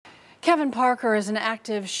Kevin Parker is an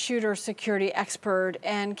active shooter security expert,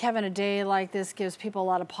 and Kevin, a day like this gives people a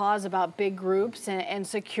lot of pause about big groups and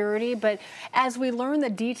security, but as we learn the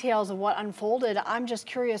details of what unfolded, I'm just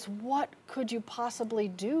curious, what could you possibly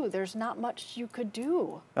do? There's not much you could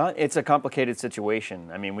do. It's a complicated situation.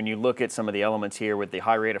 I mean, when you look at some of the elements here with the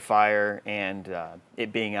high rate of fire and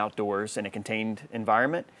it being outdoors in a contained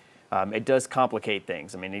environment, it does complicate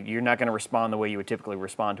things. I mean, you're not going to respond the way you would typically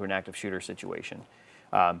respond to an active shooter situation.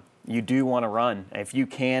 You do want to run. If you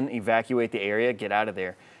can evacuate the area, get out of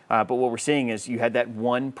there. But what we're seeing is you had that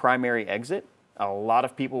one primary exit. A lot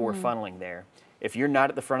of people were funneling there. If you're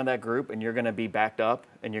not at the front of that group and you're going to be backed up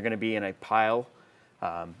and you're going to be in a pile,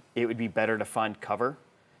 it would be better to find cover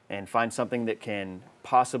and find something that can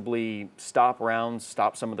possibly stop rounds,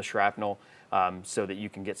 stop some of the shrapnel, so that you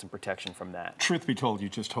can get some protection from that. Truth be told, you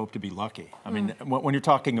just hope to be lucky. I mean, when you're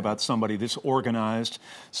talking about somebody this organized,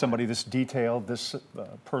 somebody this detailed, this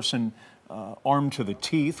person armed to the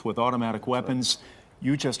teeth with automatic weapons,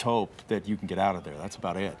 you just hope that you can get out of there. That's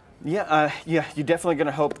about it. Yeah, you're definitely going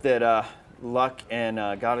to hope that luck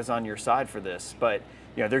and God is on your side for this. But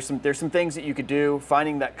you know, there's some things that you could do.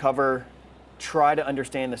 Finding that cover. Try to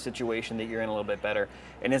understand the situation that you're in a little bit better.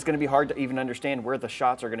 And it's going to be hard to even understand where the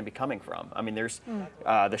shots are going to be coming from. I mean,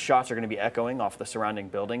 the shots are going to be echoing off the surrounding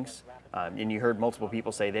buildings. And you heard multiple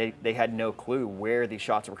people say they had no clue where these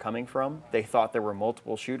shots were coming from. They thought there were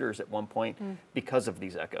multiple shooters at one point because of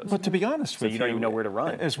these echoes. But to be honest with you, you don't even know where to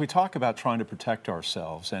run. As we talk about trying to protect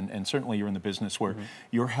ourselves, and certainly you're in the business where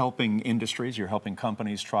you're helping industries, you're helping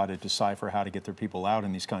companies try to decipher how to get their people out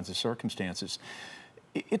in these kinds of circumstances.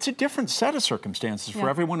 It's a different set of circumstances for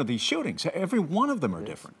every one of these shootings. Every one of them are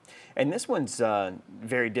different. And this one's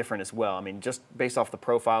very different as well. I mean, just based off the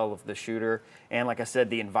profile of the shooter and, like I said,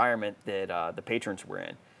 the environment that the patrons were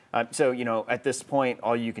in. So, you know, at this point,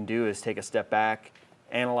 all you can do is take a step back,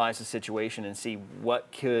 analyze the situation, and see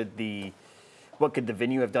what could the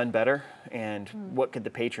venue have done better and what could the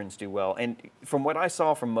patrons do well. And from what I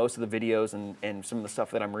saw from most of the videos and some of the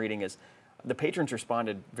stuff that I'm reading is the patrons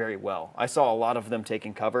responded very well. I saw a lot of them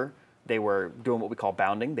taking cover. They were doing what we call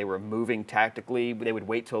bounding. They were moving tactically. They would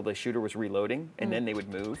wait till the shooter was reloading, and then they would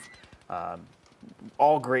move.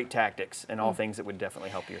 All great tactics and all things that would definitely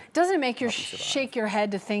help you. Doesn't it make you shake your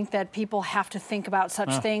head to think that people have to think about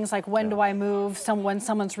such things like when do I move, when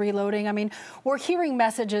someone's reloading? I mean, we're hearing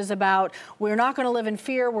messages about we're not going to live in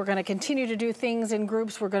fear, we're going to continue to do things in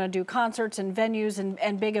groups, we're going to do concerts and venues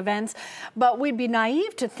and big events, but we'd be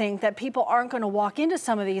naive to think that people aren't going to walk into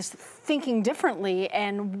some of these thinking differently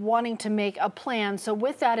and wanting to make a plan. So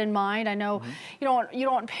with that in mind, I know you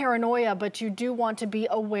don't want paranoia, but you do want to be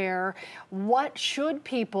aware. What should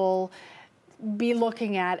people be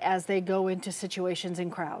looking at as they go into situations in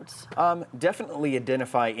crowds? Definitely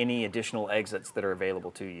identify any additional exits that are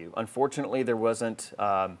available to you. Unfortunately, there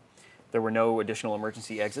were no additional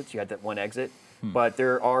emergency exits. You had that one exit, but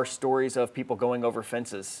there are stories of people going over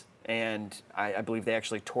fences, and I believe they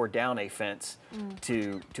actually tore down a fence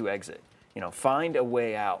to exit. You know, find a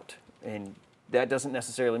way out, and that doesn't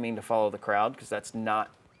necessarily mean to follow the crowd, because that's not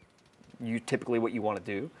typically what you want to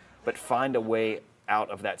do. But find a way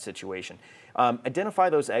out of that situation.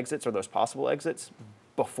 Identify those exits or those possible exits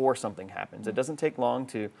before something happens. It doesn't take long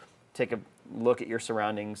to take a look at your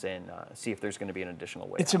surroundings and see if there's going to be an additional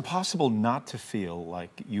way It's out. impossible not to feel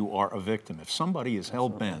like you are a victim. If somebody is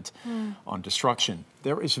hell-bent on destruction,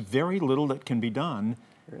 there is very little that can be done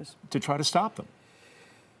to try to stop them.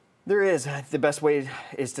 There is. The best way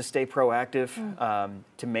is to stay proactive,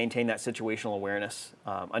 to maintain that situational awareness,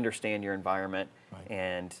 understand your environment,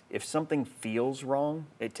 and if something feels wrong,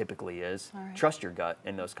 it typically is. Trust your gut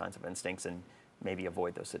in those kinds of instincts and maybe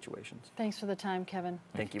avoid those situations. Thanks for the time, Kevin.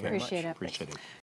 Thank you very much. Appreciate it. Appreciate it.